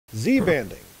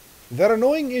Z-banding. That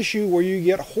annoying issue where you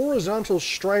get horizontal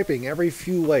striping every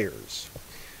few layers.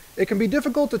 It can be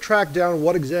difficult to track down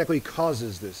what exactly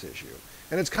causes this issue,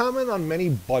 and it's common on many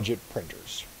budget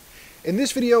printers. In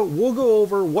this video, we'll go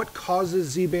over what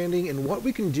causes Z-banding and what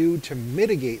we can do to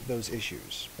mitigate those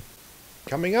issues.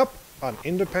 Coming up on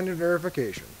Independent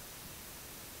Verification.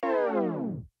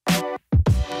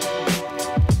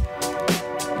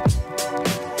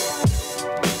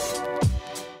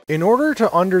 In order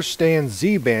to understand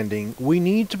Z-banding, we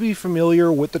need to be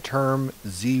familiar with the term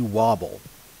Z-wobble.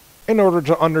 In order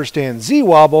to understand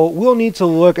Z-wobble, we'll need to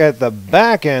look at the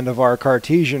back end of our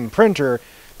Cartesian printer,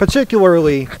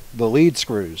 particularly the lead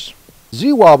screws.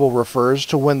 Z-wobble refers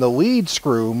to when the lead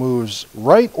screw moves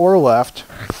right or left,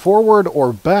 forward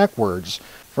or backwards,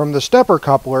 from the stepper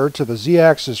coupler to the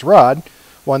Z-axis rod.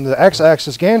 When the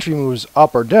X-axis gantry moves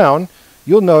up or down,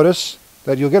 you'll notice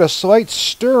that you'll get a slight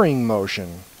stirring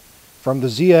motion from the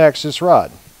Z-axis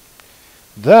rod.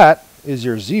 That is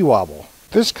your Z-wobble.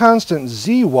 This constant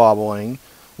Z-wobbling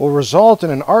will result in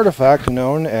an artifact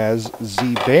known as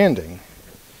Z-banding.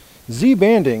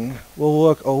 Z-banding will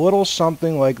look a little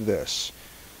something like this.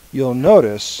 You'll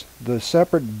notice the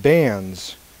separate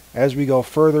bands as we go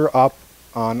further up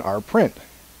on our print.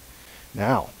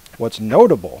 Now, what's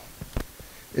notable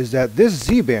is that this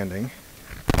Z-banding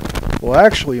will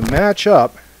actually match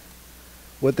up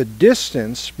with the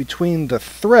distance between the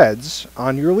threads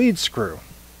on your lead screw.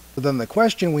 But then the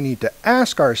question we need to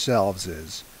ask ourselves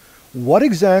is, what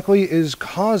exactly is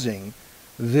causing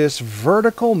this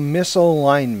vertical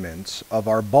misalignment of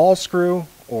our ball screw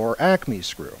or Acme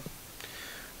screw?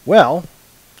 Well,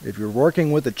 if you're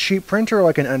working with a cheap printer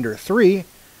like an Ender 3,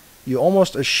 you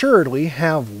almost assuredly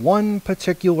have one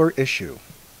particular issue.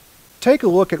 Take a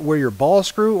look at where your ball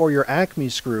screw or your Acme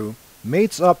screw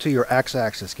mates up to your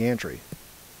X-axis gantry.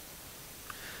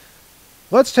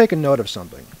 Let's take a note of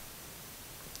something.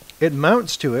 It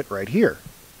mounts to it right here.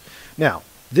 Now,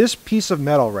 this piece of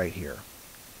metal right here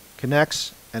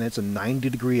connects, and it's a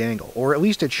 90-degree angle, or at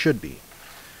least it should be.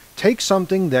 Take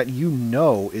something that you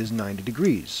know is 90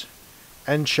 degrees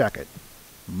and check it.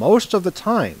 Most of the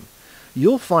time,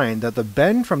 you'll find that the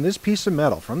bend from this piece of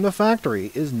metal from the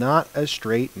factory is not a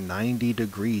straight 90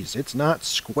 degrees. It's not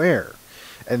square,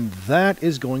 and that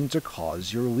is going to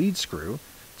cause your lead screw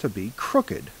to be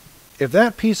crooked. If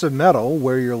that piece of metal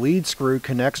where your lead screw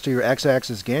connects to your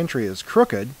X-axis gantry is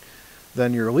crooked,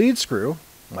 then your lead screw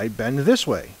might bend this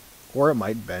way, or it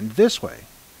might bend this way.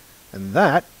 And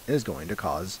that is going to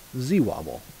cause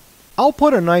Z-wobble. I'll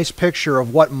put a nice picture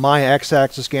of what my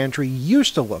X-axis gantry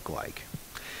used to look like.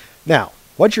 Now,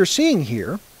 what you're seeing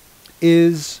here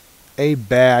is a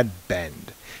bad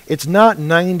bend. It's not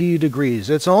 90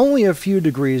 degrees, it's only a few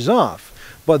degrees off.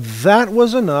 But that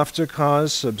was enough to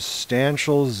cause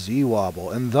substantial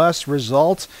Z-wobble and thus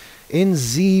result in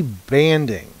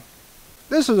Z-banding.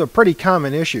 This is a pretty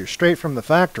common issue straight from the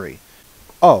factory.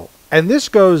 Oh, and this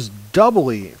goes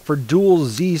doubly for dual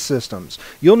Z systems.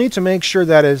 You'll need to make sure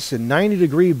that it's a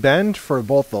 90-degree bend for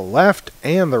both the left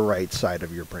and the right side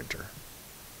of your printer.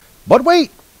 But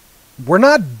wait, we're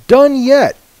not done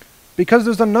yet, because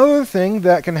there's another thing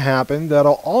that can happen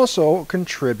that'll also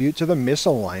contribute to the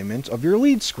misalignment of your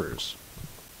lead screws.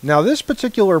 Now, this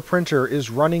particular printer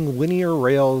is running linear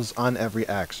rails on every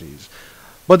axis,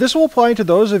 but this will apply to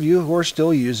those of you who are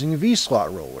still using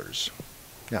V-slot rollers.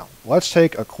 Now, let's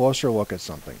take a closer look at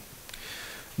something.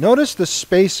 Notice the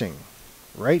spacing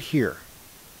right here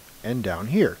and down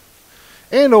here.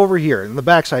 And over here. In the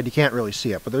backside, you can't really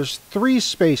see it, but there's 3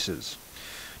 spaces.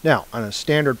 Now, on a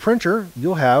standard printer,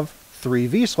 you'll have 3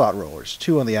 V-slot rollers,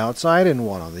 2 on the outside and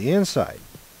 1 on the inside.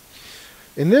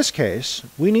 In this case,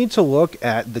 we need to look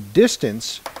at the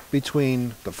distance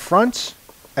between the front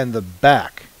and the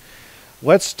back.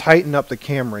 Let's tighten up the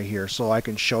camera here so I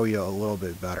can show you a little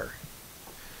bit better.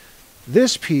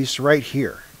 This piece right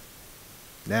here.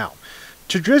 Now,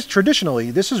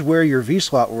 traditionally, this is where your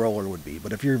V-slot roller would be,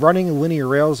 but if you're running linear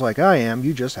rails like I am,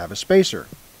 you just have a spacer.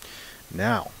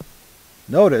 Now,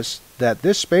 notice that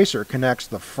this spacer connects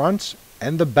the front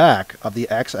and the back of the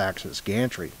X-axis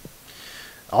gantry.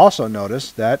 Also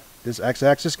notice that this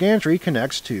X-axis gantry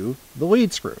connects to the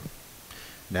lead screw.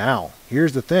 Now,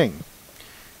 here's the thing.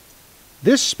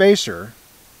 This spacer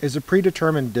is a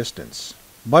predetermined distance,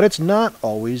 but it's not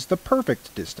always the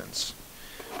perfect distance.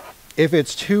 If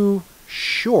it's too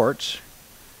short,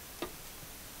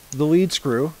 the lead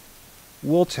screw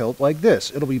will tilt like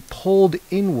this. It'll be pulled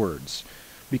inwards,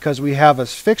 because we have a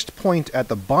fixed point at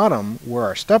the bottom where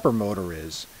our stepper motor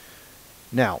is.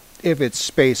 Now, if it's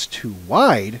spaced too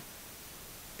wide,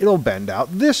 it'll bend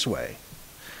out this way,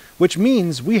 which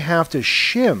means we have to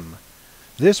shim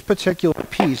this particular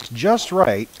piece just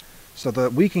right so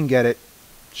that we can get it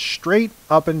straight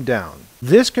up and down.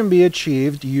 This can be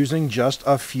achieved using just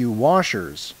a few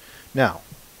washers. Now,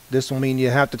 this will mean you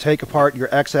have to take apart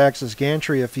your X-axis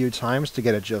gantry a few times to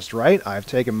get it just right. I've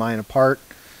taken mine apart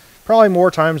probably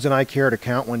more times than I care to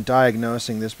count when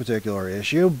diagnosing this particular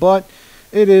issue, but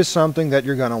it is something that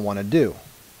you're going to want to do.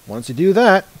 Once you do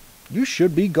that, you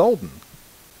should be golden.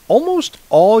 Almost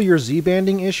all your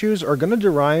Z-banding issues are going to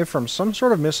derive from some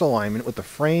sort of misalignment with the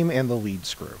frame and the lead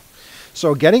screw.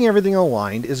 So getting everything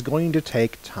aligned is going to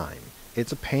take time.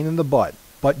 It's a pain in the butt,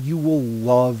 but you will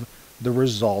love the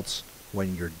results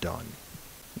when you're done.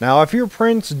 Now, if your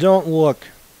prints don't look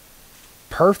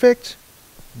perfect,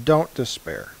 don't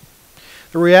despair.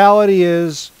 The reality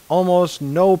is almost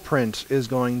no print is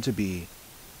going to be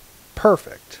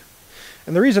perfect.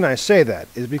 And the reason I say that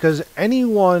is because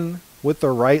anyone with the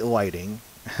right lighting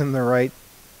and the right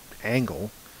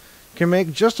angle can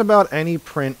make just about any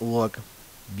print look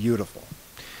beautiful.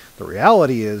 The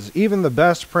reality is, even the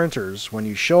best printers, when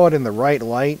you show it in the right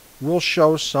light, will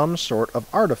show some sort of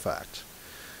artifact.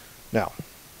 Now,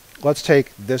 let's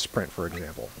take this print for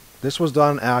example. This was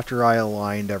done after I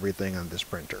aligned everything on this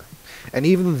printer. And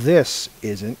even this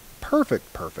isn't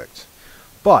perfect.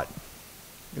 But,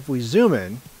 if we zoom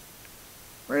in,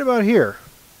 right about here,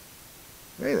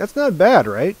 hey, that's not bad,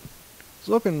 right? It's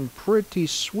looking pretty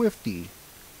swifty.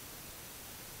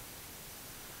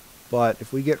 But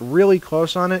if we get really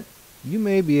close on it, you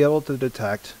may be able to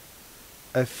detect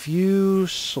a few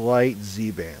slight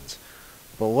Z-bands.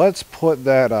 But let's put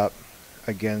that up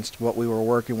against what we were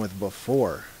working with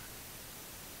before.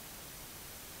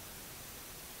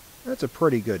 That's a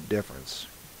pretty good difference.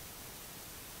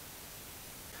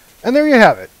 And there you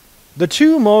have it. The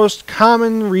two most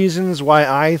common reasons why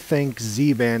I think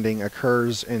Z-banding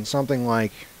occurs in something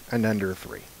like an Ender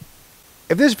 3.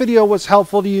 If this video was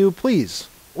helpful to you, please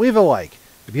leave a like.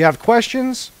 If you have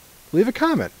questions, leave a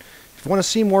comment. If you want to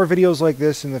see more videos like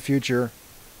this in the future,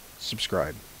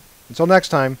 subscribe. Until next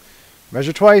time,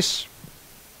 measure twice,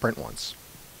 print once.